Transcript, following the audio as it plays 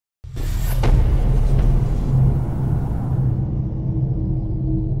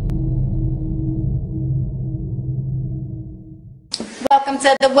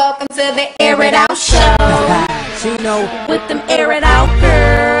welcome to the Air It Out Show. With them Air It Out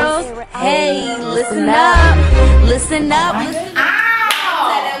girls. Hey, listen up, listen up. Welcome to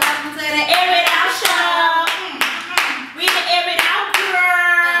the Air It Out Show. We the Air It Out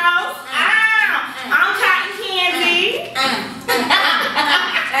girls. I'm Cotton Candy.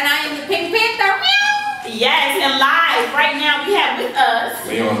 And I am the Pink Panther. Yes, and live right now we have with us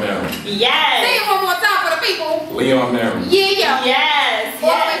Leon Marin. Yes. Say it one more time for the people. Leon Marin. Yeah. Yes. All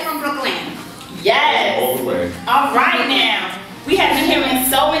the way from Brooklyn. Yes. All the way. All right now. We have been hearing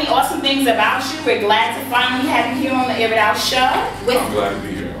so many awesome things about you. We're glad to finally have you here on the Air It Out Show. I'm glad to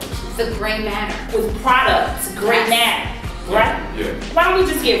be here. The Gray Matter. With products, great matter, right? Yeah. Why don't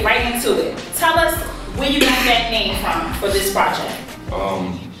we just get right into it? Tell us where you got that name from for this project.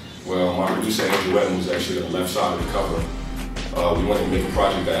 Well, my producer Angel Wetton was actually on the left side of the cover. We wanted to make a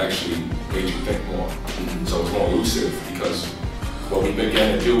project that actually made you think more. So it's more elusive because what we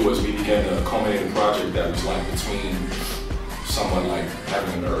began to do was we began to culminate a project that was like between someone like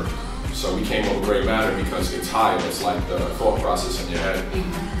heaven and earth. So we came up with Gray Matter because it's higher. It's like the thought process in your head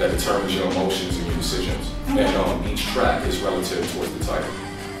that determines your emotions and your decisions. And each track is relative towards the title.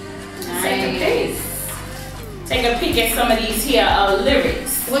 Nice. Take a peek at some of these here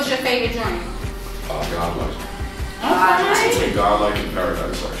lyrics. What's your favorite joint? Godlike. Okay. Between Godlike and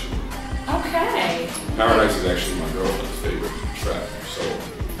Paradise, actually. Okay. Paradise is actually my girlfriend's favorite track,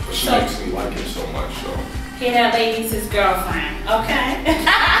 but she makes me like it so much. So. Hear that, ladies? His girlfriend. Okay.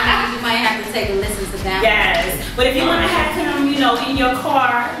 You might have to take a listen to that. Yes. But if you want to have him, in your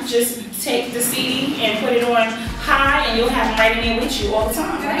car, just take the CD and put it on high, and you'll have him right in there with you all the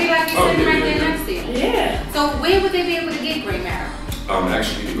time. It'll be like you're sitting right there next to you. Yeah. So where would they be able to get Gray Matter?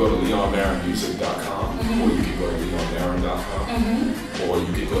 Actually, you can go to leonmarinmusic.com, or you can go to leonmarin.com, or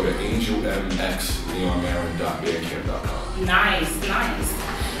you can go to angelmxleonmarin.bandcamp.com. Nice, nice.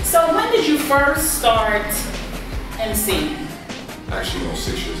 So when did you first start MCing? Actually, I was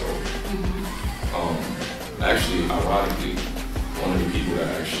 6 years old. Actually, ironically, one of the people that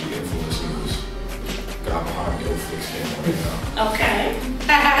actually influenced me was the guy behind the Netflix camera right now. Okay.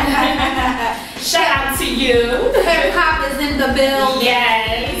 Shout out to you. Hip hop is in the building.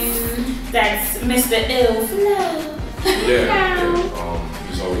 Yes. That's Mr. Ill Flow. Yeah.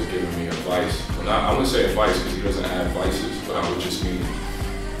 He's always giving me advice. And I wouldn't say advice because he doesn't add vices, but I would just mean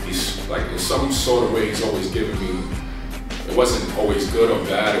he's like in some sort of way he's always giving me. It wasn't always good or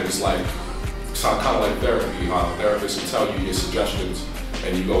bad. It was like kind of like therapy. How therapists will tell you your suggestions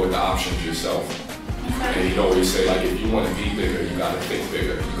and you go with the options yourself. And he'd always say, like, if you want to be bigger, you got to think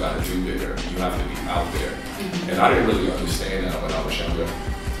bigger, you got to do bigger, you have to be out there. And I didn't really understand that when I was younger.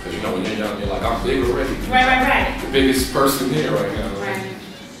 Because, when you're young, you're like, I'm big already. Right. The biggest person here right now. Right.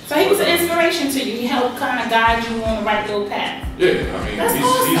 So he was an inspiration to you. He helped kind of guide you on the right little path. Yeah, he's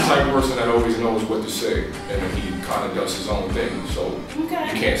awesome. the type of person that always knows what to say. And he kind of does his own thing. So you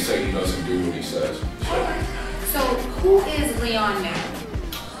can't say he doesn't do what he says. So who is Leon Marin?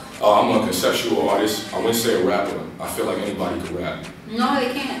 I'm a conceptual artist. I wouldn't say a rapper. I feel like anybody could rap. No, they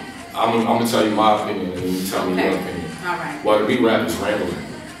can't. I'm going to tell you my opinion and you tell me your opinion. All right. Well, to me, rap is rambling.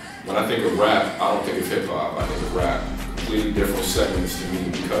 When I think of rap, I don't think of hip hop. I think of rap. Completely different segments to me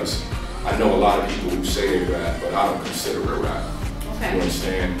because I know a lot of people who say they rap, but I don't consider it rap. Okay. You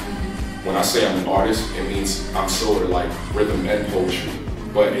understand? When I say I'm an artist, it means I'm sort of like rhythm and poetry.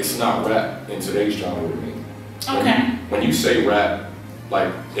 But it's not rap in today's genre with me. Okay. When you say rap,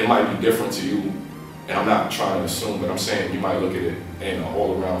 like, it might be different to you, and I'm not trying to assume, but I'm saying you might look at it in an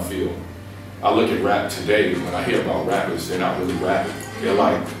all-around field. I look at rap today, when I hear about rappers, they're not really rapping. They're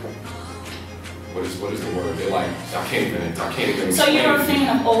like, what is the word? They're like, I can't even explain. So you're a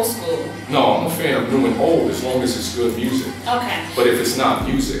fan of old school? No, I'm a fan of new and old, as long as it's good music. Okay. But if it's not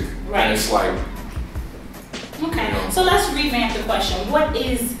music, then it's like... Okay, so let's revamp the question. What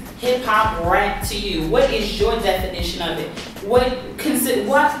is hip-hop rap to you? What is your definition of it? What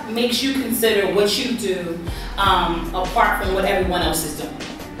makes you consider what you do apart from what everyone else is doing?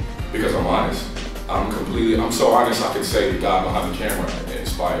 Because I'm honest. I'm so honest I could say the guy behind the camera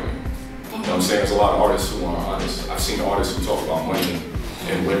inspired me. You know what I'm saying? There's a lot of artists who aren't honest. I've seen artists who talk about money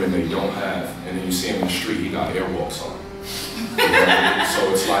and women they don't have, and then you see him in the street, he got airwalks on. So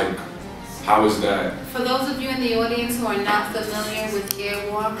it's like, how is that? For those of you in the audience who are not familiar with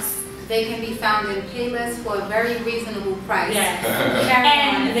airwalks, they can be found in playlists for a very reasonable price.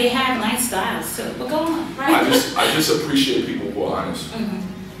 Yeah. And they have nice styles too. But go on. I just appreciate people who are honest.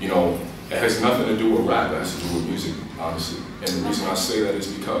 It has nothing to do with rap, it has to do with music, honestly. And the reason I say that is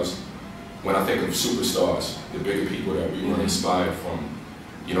because when I think of superstars, the bigger people that we were inspired from,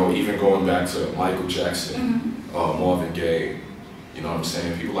 even going back to Michael Jackson, Marvin Gaye, You know what I'm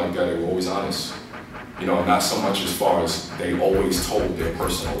saying? People like that, they were always honest. You know, not so much as far as they always told their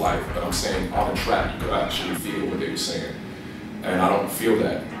personal life, but I'm saying on the track, you could actually feel what they were saying. And I don't feel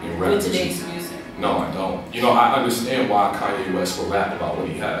that in rap With today's music. No, I don't. You know, I understand why Kanye West will rap about what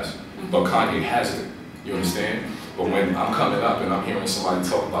he has, but Kanye has it. You understand? But when I'm coming up and I'm hearing somebody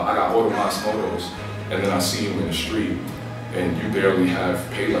talk about, I got Audemars photos, and then I see you in the street, and you barely have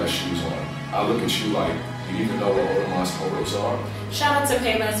Payless shoes on, I look at you like, do you even know what Audemars photos are? Shout out to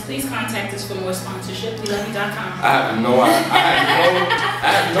Payless. Please contact us for more sponsorship. WeLoveYou.com. I have no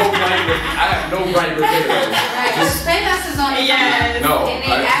right with Payless. Right, Payless is on the Yes. No, and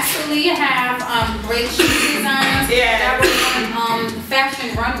they actually have great shoe designs that were on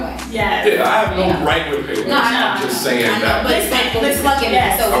Fashion Runway. Yes. Yeah, I have no right with Payless. No, I know. I'm just saying that. Let's plug it in.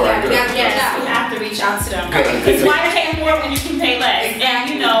 yes. So All right, we got Yes, we have to reach out to them. Good. Because why pay more when you can pay less? And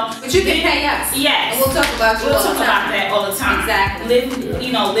you know, But you can pay us. yes. And we'll talk about you We'll all talk the about time. that all the time. Exactly. Live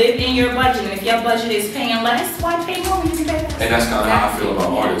in your budget. And if your budget is paying less, why pay more when you can pay less? And that's kind of how I feel about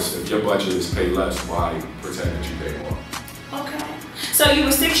artists. If your budget is paid less, why pretend that you pay more? Okay. So you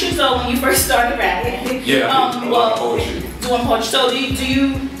were 6 years old when you first started rapping. Yeah, I did a lot of poetry. Doing poetry. So did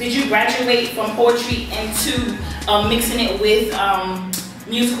you graduate from poetry into mixing it with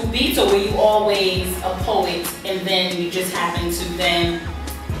musical beats, or were you always a poet and then you just happened to then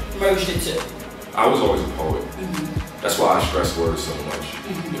merge the two? I was always a poet. That's why I stress words so much.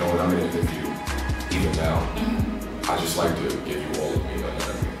 You know, when I'm in an interview, even now, I just like to give you all of me, none of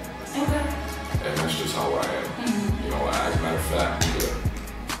me. Okay. And that's just how I am. You know, as a matter of fact,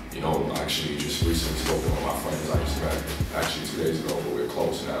 you know, actually just recently spoke to one of my friends I just met actually 2 days ago, but we're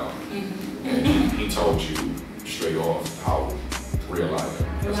close now. And he told you straight off how real I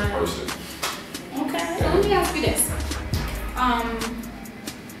am as a person. Okay. So let me ask you this.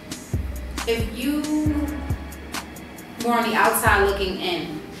 If you were on the outside looking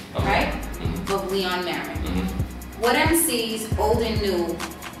in, right, of Leon Marin, what MCs, old and new,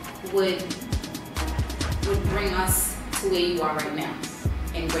 would bring us to where you are right now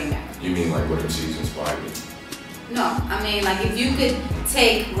in Green Mountain? You mean like what MCs inspired me? No, I mean like if you could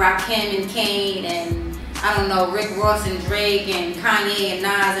take Rakim and Kane and I don't know, Rick Ross and Drake and Kanye and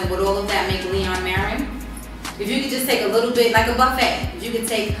Nas and would all of that make Leon Marin? If you could just take a little bit, like a buffet, if you could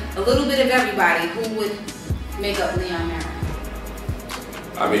take a little bit of everybody, who would make up Leon Marin?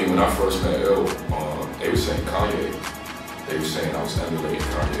 I mean, when I first met Ill, they were saying Kanye. They were saying I was emulating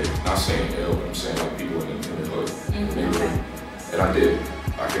Kanye. Not saying Ill, but I'm saying like people in the hood, in the neighborhood. And I did.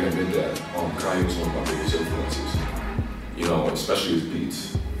 I can admit that. Kanye was one of my biggest influences. You know, especially his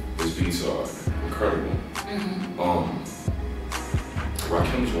beats. His beats are incredible.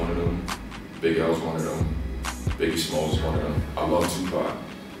 Rakim's one of them. Big L's one of them. Biggie Smalls is one of them. I love Tupac.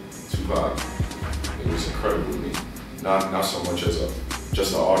 Tupac, it was incredible to me. Not so much as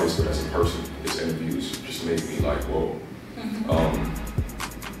just an artist, but as a person. His interviews just made me like, whoa.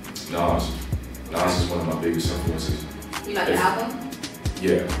 Nas is one of my biggest influences. You like the album?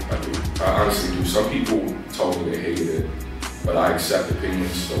 Yeah, I do. I honestly do. Some people told me they hated it, but I accept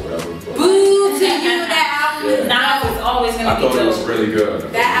opinions or whatever. But Boo to you, that album is Nas dope. is always I gonna be thought it was dope. really good.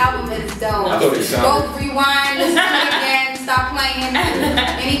 That album is dope. I thought it sounded. Go rewind, listen to it again, stop playing.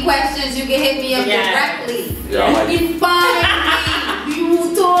 Any questions, you can hit me up directly. Yeah, I like You can find me. You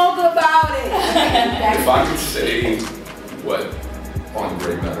will talk about it. If I could say what on the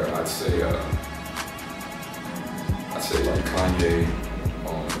great matter, I'd say like Kanye,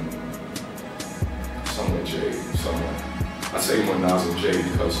 somewhere Jay, somewhere. I'd say more Nas and Jay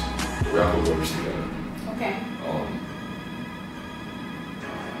because the rapper works together. Okay.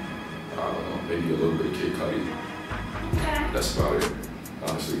 I don't know, maybe a little bit of Kid Cudi. Okay. That's about it,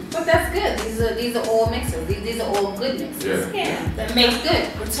 honestly. But that's good. These are all mixes. These are all good mixes. Yeah, that makes good.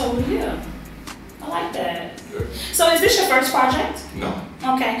 Totally, yeah. I like that. Yeah. So is this your first project? No.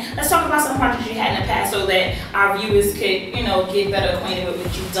 Okay, let's talk about some projects you had in the past so that our viewers could, you know, get better acquainted with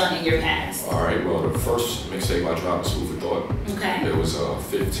what you've done in your past. All right, well, the first mixtape I dropped was Food for Thought. Okay. It was a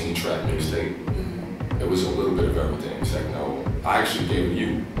 15-track mixtape. It was a little bit of everything, techno. I actually gave it to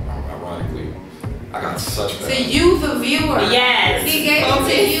you, ironically. I got such bad. To you, the viewer. Yes. He gave it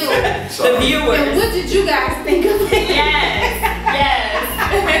to you. So, The viewers. And what did you guys think of it? Yes. Yes.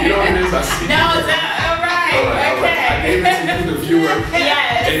 You know what it is? I see. No, it's all right. All right. Okay. I gave it to you, the viewer.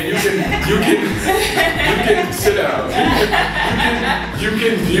 Yes. And you can sit down. You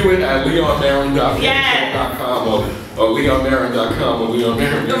can view it at leonmarin.com Yes. or leonmarin.com or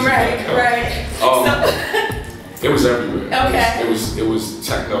leonmarin.com. Right. It was everywhere. Okay. It was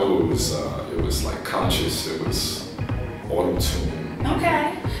techno. It was like conscious. It was auto tune.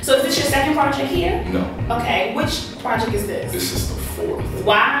 Okay. So is this your second project here? No. Okay. Which project is this? This is the 4th.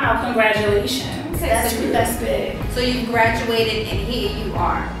 Wow, congratulations. Okay, That's big. So you graduated and here you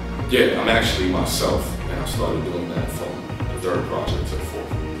are. Yeah, I'm actually myself, and I started doing that from the 3rd project to the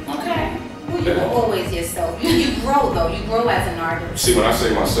 4th. Okay. Well, you were always yourself. You grow though. You grow as an artist. See, when I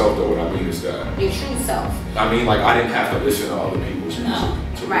say myself, though, what I mean is that Your true self. I mean, like, I didn't have to listen to other people's music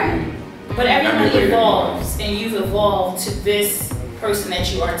to Right. really. But everyone emulate it. evolves, and you've evolved to this person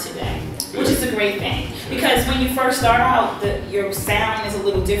that you are today, which is a great thing. Because when you first start out, your sound is a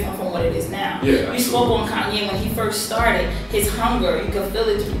little different from what it is now. Yeah, You spoke on Kanye when he first started, his hunger, you could feel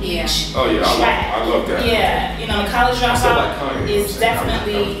it through each Oh yeah, track. I love that. Yeah, you know, College I still like Dropout Kanye, is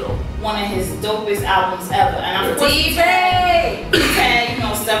definitely that was dope. one of his dopest albums ever. And of course, he's DJ! had, you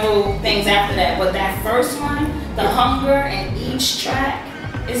know, several things after that, but that first one, the hunger in each track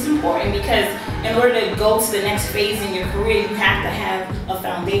is important because in order to go to the next phase in your career, you have to have a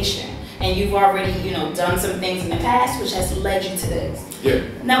foundation. And you've already, you know, done some things in the past which has led you to this. Yeah.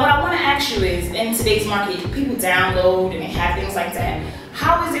 Now what I want to ask you is, in today's market, people download and they have things like that.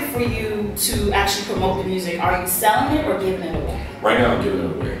 How is it for you to actually promote the music? Are you selling it or giving it away? Right now, I'm giving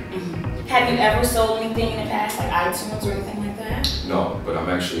it away. Have you ever sold anything in the past, like iTunes or anything like that? No, but I'm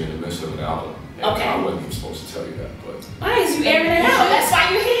actually in the midst of an album. And Okay. I wasn't even supposed to tell you that, but Why is you airing it out? That's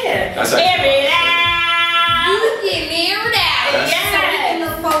why you're here. That's Air actually- it out. You get aired out. That's- So we can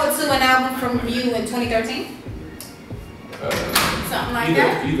look forward to an album from you in 2013? Something like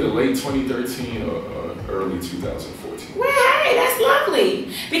that? either late 2013 or early 2014. Well, hey, that's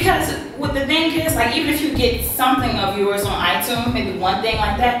lovely. Because what the thing is, like, even if you get something of yours on iTunes, maybe one thing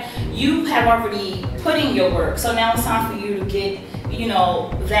like that, you have already put in your work. So now it's time for you to get, you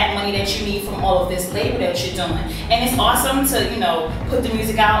know, that money that you need from all of this labor that you're doing. And it's awesome to, you know, put the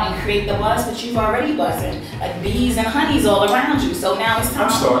music out and create the buzz, but you've already buzzing. Like bees and honeys all around you. So now it's time.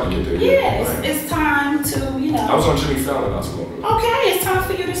 I'm starting to get there. Yeah, it's time to, you know. I was on Jimmy Fallon not too long ago. Okay, it's time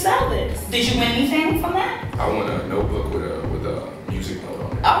for you to sell this. Did you win anything from that? I won a notebook with a music note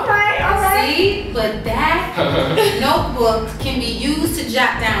on it. All right. See, but that notebook can be used to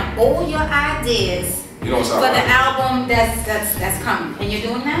jot down all your ideas You know what's for the ironic? album that's coming. And you're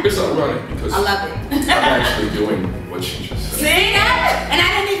doing that? It's ironic because I love it. I'm actually doing what you just said. See that? And I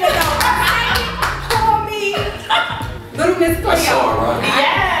didn't even know. Call me. Little Miss That's so Cleo. ironic.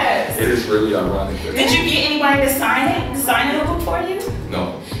 Yes. It is really ironic. That Did you get anybody to sign the book for you?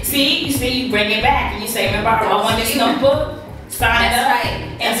 No. See, you bring it back and you say, remember, I want this notebook, sign it That's up.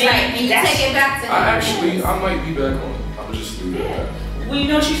 right. That's then right. And you take it back to I might be back on it. I'm just leave it at that. Well, you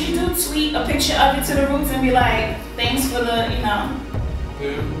know what you should do? Tweet a picture of it to the roots and be like, thanks for the, you know,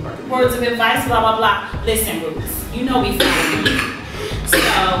 Yeah, I can do words that. of advice, blah, blah, blah. Listen, Roots, you know we found you. So,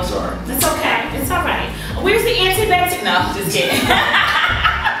 Sorry. it's okay. It's all right. Where's the antibiotic? No, just kidding.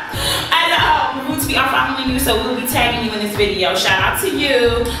 And Roots, we are following you, so we'll be tagging you in this video. Shout out to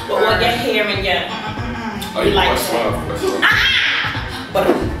you for all your hair and your Oh, we yeah, like that's that. love. That's love. But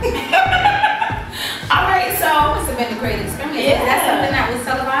all right, so Must have been a great experience. Yeah. That's something that was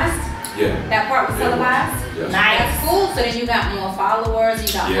televised? Yeah. That part was Yeah. televised? Yes. nice. That's cool. So then you got more followers,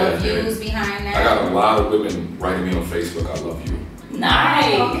 you got Yeah, more yeah. views behind that. I got a lot of women writing me on Facebook, I love you.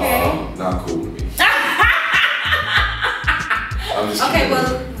 Nice. Okay. Not cool to me. I'm just Okay,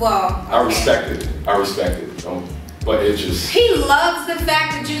 kidding. well. I respect it. I respect it. But it just. He loves the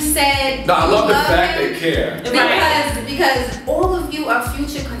fact that you said. No, I you love the fact him they care. Because all of you are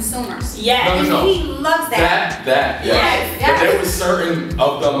future consumers. Yes. No. And he loves that. That, yes. Yes. But there were certain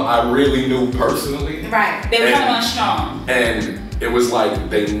of them I really knew personally. Right. They were And- coming on strong. And it was like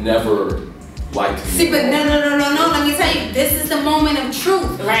they never liked me. See, but no. Let me tell you, this is the moment of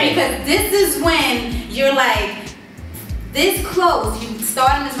truth. Right. Because this is when you're like this close. You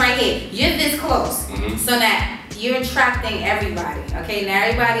starting this right here. You're this close. Mhm. So that you're attracting everybody. Okay, now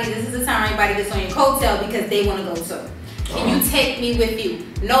everybody, this is the time everybody gets on your coattail because they want to go too. Can you take me with you?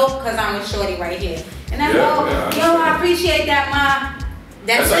 No, because I'm with Shorty right here. And that's Yeah, all. yeah, I Yo, understand. I appreciate that, Ma.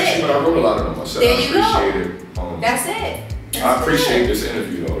 That's actually it. what I wrote a lot of them myself. There I you go. appreciate it. That's it. I appreciate this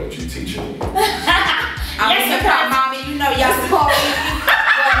interview though that you teaching me. I'm Yes, your because- mommy. You know, y'all can call me.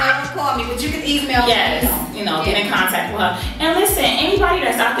 Well, never call me, but you can email Yes, me. you know, get in contact with her. And listen, anybody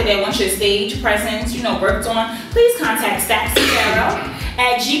that's out there that wants your stage presence, you know, worked on, please contact Stack Sierra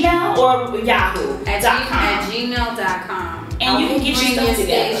at Gmail or Yahoo.com. gmail.com. And you can get your bring stuff your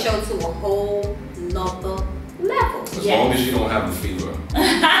stage together. show to a whole nother level. As Yes. long as you don't have the fever.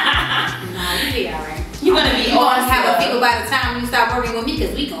 Nah, you be alright. You're gonna be You gonna have a awesome. people by the time you start working with me,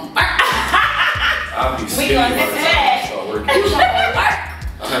 because we gonna work. I'll be skinny by gonna the time do I that. start working. You gonna work.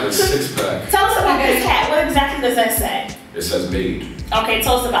 I have a 6-pack. Tell us about this hat. What exactly does that say? It says made. Okay,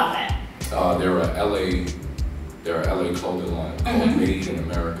 tell us about that. They're a LA They're an LA clothing line called Made in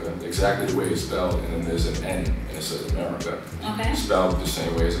America, exactly the way it's spelled, and then there's an N and it says America. Okay. Spelled the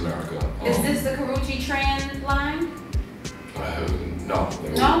same way as America. Is this the Karuchi Tran line? No.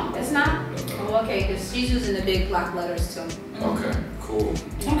 No, it's not? No. Oh, okay, because she's using the big block letters too. Okay, cool.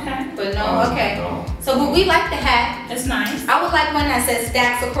 Okay. But no, okay. No. So would we like the hat? It's nice. I would like one that says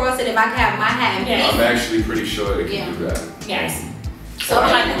stacks across it if I could have my hat in Yeah. pink. I'm actually pretty sure they can do that. Yes. So,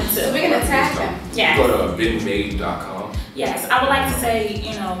 I like them too. So we're gonna tag them. Yes. Go to binmade.com. Yes. I would like to say,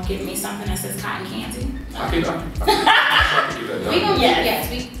 give me something that says cotton candy. I can get that We done. gonna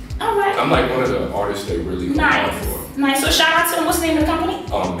Yes. All right. I'm like one of the artists they really go hard Nice. for. Nice. So shout out to them. What's the name of the company?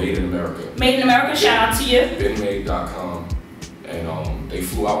 Made in America. Made in America. Shout out to you. Binmade.com. And they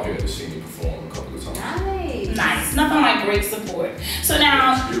flew out here to see me perform a couple of times. Nice. Nice. Nothing like great support. So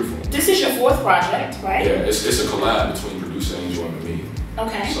now, It's beautiful. this is your 4th project, right? Yeah, it's a collab between producer Angel and me.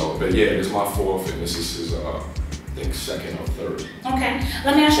 Okay. So, but yeah, this is my 4th, and this is his, I think, 2nd or 3rd. Okay.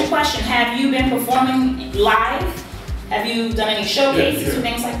 Let me ask you a question. Have you been performing live? Have you done any showcases or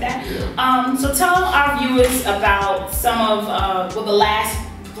things like that? Yeah. So tell our viewers about some of the last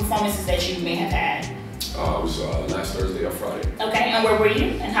performances that you may have had. It was last Thursday or Friday. Okay. And where were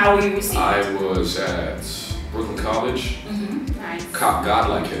you? And how were you received? I was at Brooklyn College. Nice. Cop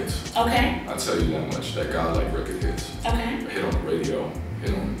Godlike hits. Okay. I tell you that much. That Godlike record hits. Okay. Hit on the radio.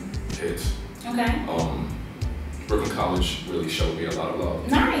 Hit on hits. Okay. Brooklyn College really showed me a lot of love.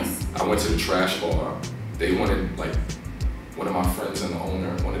 Nice. I went to the trash bar. They wanted, one of my friends and the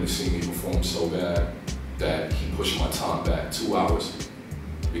owner wanted to see me perform so bad that he pushed my time back 2 hours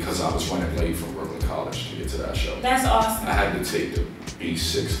because I was running late from Brooklyn College to get to that show. That's awesome. I had to take the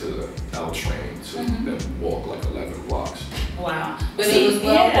B6 to the L train to then walk like 11 blocks. Wow. But it was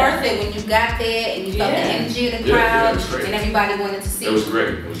well worth it when you got there and you felt the energy of the crowd it was great. and everybody wanted to see It was you.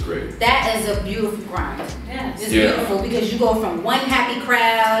 great. It was great. That is a beautiful grind. Yes. It's beautiful because you go from one happy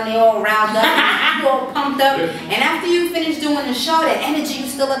crowd, they all riled up, you all pumped up, and after you finish doing the show, that energy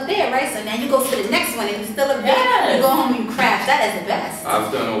is still up there, right? So now you go to the next one and it's still up there. You go home and you crash. That is the best.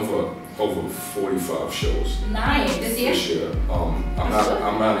 I've done over 45 shows Nice. This year? this year. I'm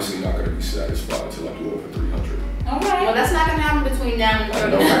honestly not gonna be satisfied until I do over 300. All right. Well, that's not gonna happen between now and I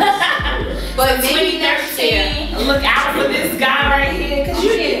know 30. that. But maybe next year. 2013. Look out for this guy right here, cause you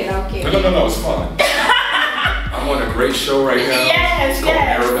did. Okay. No, it's fine. I'm on a great show right now. Yes, It's called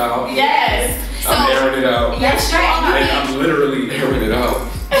yes. Air It Out. Yes. I'm airing it out. That's right. And I'm literally airing it out.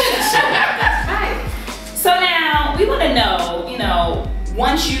 Right. So now we want to know,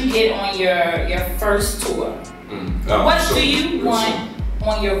 once you get on your first tour, what do you want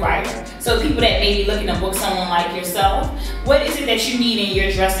on your writer? So people that may be looking to book someone like yourself, what is it that you need in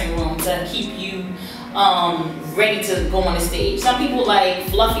your dressing room to keep you ready to go on the stage? Some people like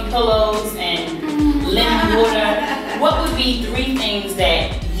fluffy pillows and lemon water. What would be 3 things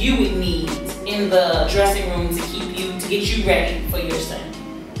that you would need in the dressing room to get you ready for your set?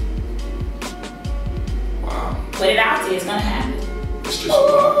 Wow. Put it out there, it's gonna happen. It's just a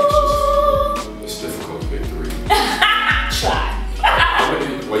lot. It's difficult to get 3. Try.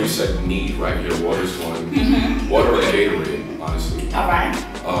 Well, you said need, right? Your water's one. Water or Gatorade, honestly. All right.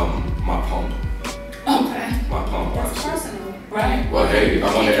 My pump. Okay. My pump, That's honestly. personal. Right. Well, hey, I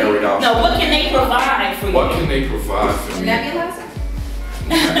want to air it out. No, what can they provide for you? What can they provide for me? Nebulizer?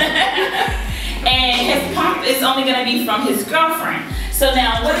 And his pump is only gonna be from his girlfriend. So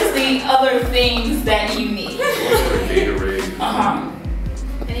now, what is the other things that you need? Water, Gatorade.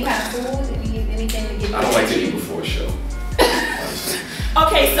 Any kind of food? Anything to give you? I don't like to eat before a show. Honestly.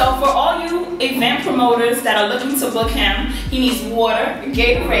 Okay, so for all you event promoters that are looking to book him, he needs water,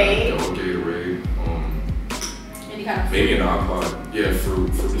 Gatorade. Gatorade. Any kind of food? Maybe an iPod. Yeah,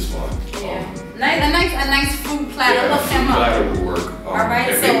 fruit is fine. Yeah. A nice fruit platter. Yeah, Look fruit him up. platter would work. Alright,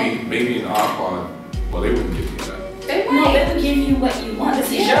 and so- maybe an iPod. Well, they wouldn't give me that. They No, might. they will give you what you want.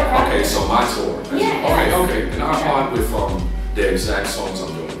 This is your problem. Okay, so my tour. Yeah. Okay. An iPod with the exact songs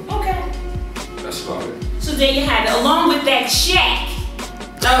I'm doing. Okay. That's about it. So there you have it, along with that check.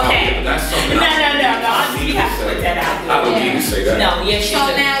 Okay. Yeah, that's something. No. I You have to put that out there. I would need to say that. No, yes, you So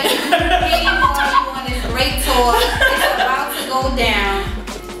do. now you on this great tour. It's about to go down.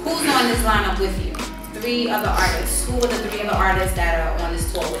 Who's on this lineup with you? 3 other artists. Who are the 3 other artists that are on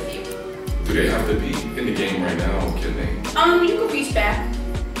this tour with you? Do they have to be in the game right now? Can they? You can reach back.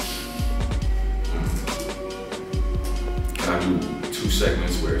 Can I do 2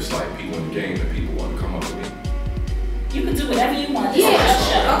 segments where it's like people in the game and people want to come up with me? You can do whatever you want. This Yeah. is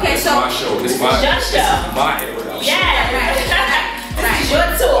your show. Okay, It's so my show. This is your my show. my Air It Out show. Yeah. This is your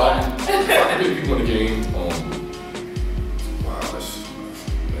tour. If I do people in the game, wow, that's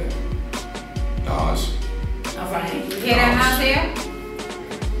man. Nas. All hear that, Nas here?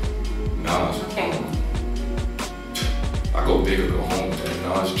 Nas. Okay. I go big or go home, man.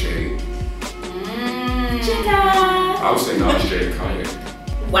 Nas, Jay. Chica. I would say Nas, Jay, Kanye.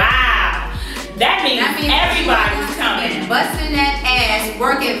 Wow. That means everybody's coming. Busting that ass,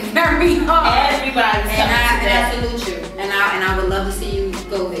 working very hard. Everybody's coming. And I salute you. And I would love to see you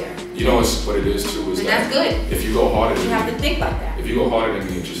go there. You know what it is too is And that that's good. if you go harder than You me, have to think like that. if you go harder than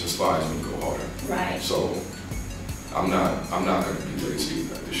me, it just inspires me to go harder. Right. So I'm not gonna be lazy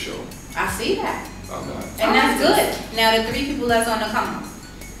at this show. I see that. I'm not. And that's good. Now the 3 people that's on the come up.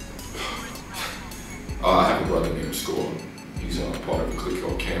 I have a brother named Score. He's part of a clique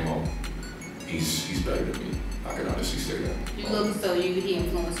called Camo. He's better than me. I can honestly say that. You look so he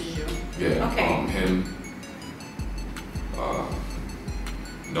influences you. Yeah. Okay. Him.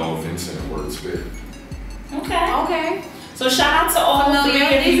 Noah Vincent and Wordsmith. Okay. Okay. So shout out to all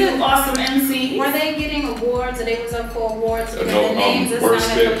 3 of you awesome MCs. Were they getting awards or they was up for awards? Because No, the names are Wordsmith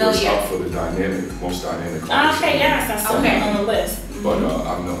sounding was familiar. up for the most dynamic. Okay, yes, I saw him on the list. But I've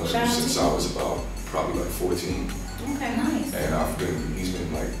known Shout him out since to I was about probably like 14. Okay, Nice. And he's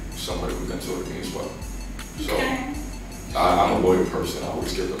been like somebody who mentored me as well. So Okay. I'm a loyal person. I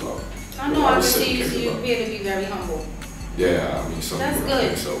always give them love. I know, I can see you, so you appear to be very humble. Yeah, I mean, some That's people don't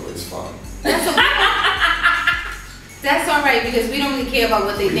good. think so, but it's fine. That's all right because we don't really care about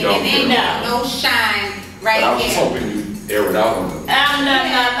what they We think. don't And they care. no shine right But I was here. just hoping you'd air it out on them. No.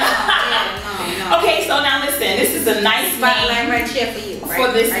 No. Okay, so now listen, this is a nice Spotlight name right here for you.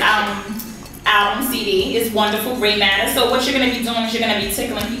 for this right album CD. It's wonderful, great matter. So what you're gonna be doing is you're gonna be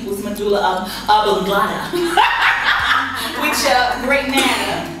tickling people's medulla oblongata with your great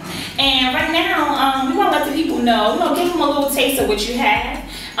matter. And right now, we want to let the people know, give them a little taste of what you have.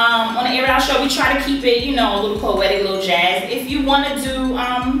 On the Air It Out Show, we try to keep it, a little poetic, a little jazz. If you want to do,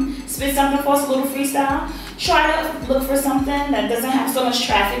 spit something for us, a little freestyle, try to look for something that doesn't have so much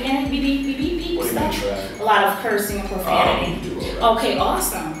traffic in it. Beep, beep, beep, beep, beep, What do you mean stuff. traffic? A lot of cursing and profanity. Do all that. Okay,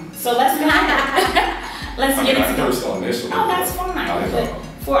 awesome. So let's go ahead. Let's I get mean, I into cursed on this one. Oh, that's fine. I But know.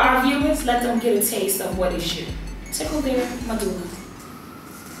 for our viewers, let them get a taste of what is you. Tickle their medulla.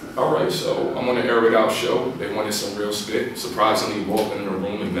 Alright, so I'm on the Air It Out Show. They wanted some real spit. Surprisingly, walked in the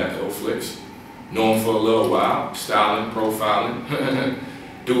room and met Flicks. Known for a little while, styling, profiling.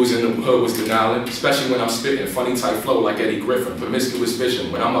 Dudes in the hood was denying, especially when I'm spitting. Funny type flow like Eddie Griffin, promiscuous vision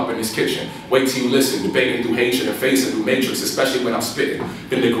when I'm up in his kitchen. Wait till you listen, debating through hatred and facing through matrix, especially when I'm spitting.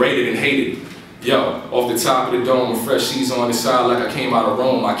 Been degraded and hated. Yo, off the top of the dome, with fresh seas on the side like I came out of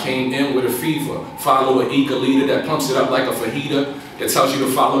Rome. I came in with a fever. Follow an eco leader that pumps it up like a fajita. It tells you to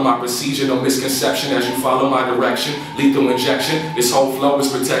follow my procedure, no misconception as you follow my direction. Lethal injection, this whole flow is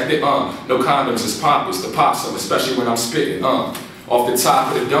protected. No condoms, it's pompous, the possum, especially when I'm spitting. Off the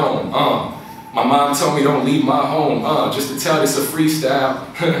top of the dome. My mom told me don't leave my home. Just to tell this a freestyle.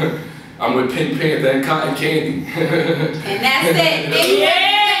 I'm with Pink Panther and Cotton Candy. And that's it.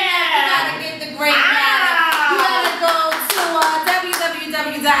 Yeah. You gotta get the great matter. You gotta go to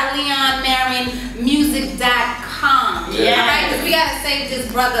www.leonmarinmusic.com. Yeah. Alright, because we gotta save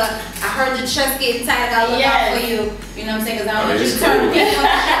this brother. I heard your chest getting tight. I gotta look out for you. You know what I'm saying? Because I don't want you to turn the pink on the show.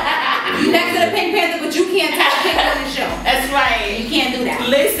 You next to the Pink Panther, but you can't turn the pink on the show. That's right. You can't do that.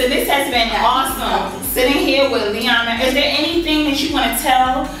 Listen, this has been awesome. Sitting here with Leon. Is there anything that you want to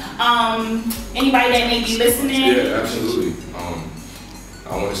tell anybody that may be listening? Yeah, absolutely. I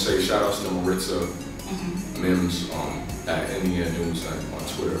want to say shout outs to Maritza Mims at Indiana News on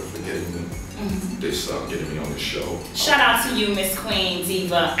Twitter for getting me getting me on this show. Shout out to you, Miss Queen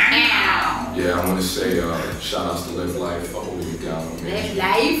Diva. Ow. Yeah, I want to say shout outs to Live Life for holding me down on me. Live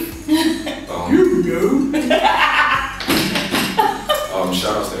life.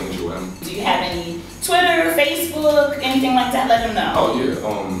 Shout outs to Angel M. Do you have any Twitter, Facebook, anything like that? Let them know. Oh yeah.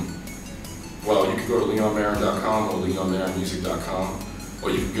 Well, you can go to leonmarin.com or leonmarinmusic.com, or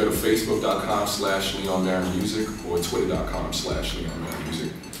you can go to facebook.com/leonmarinmusic or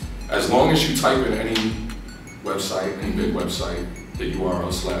twitter.com/leonmarinmusic. As long as you type in any website, any big website, the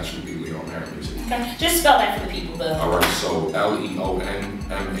URL / would be Leon Marin Music. Okay. Just spell that for the people, though. All right, so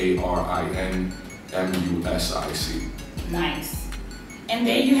LeonMarinmusic. Nice. And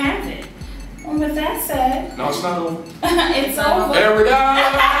there you have it. And with that said, No, it's not over. it's over. Air it out!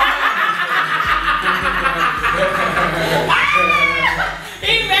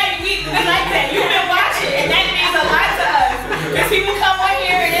 He's ready. We like that. You've been watching, and that means a lot to us. Because people come on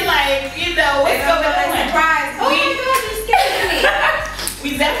here and they're like, what's going on? Surprise. Oh my God, you scared me. We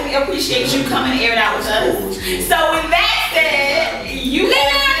definitely appreciate you coming to air it out with us. So with that said,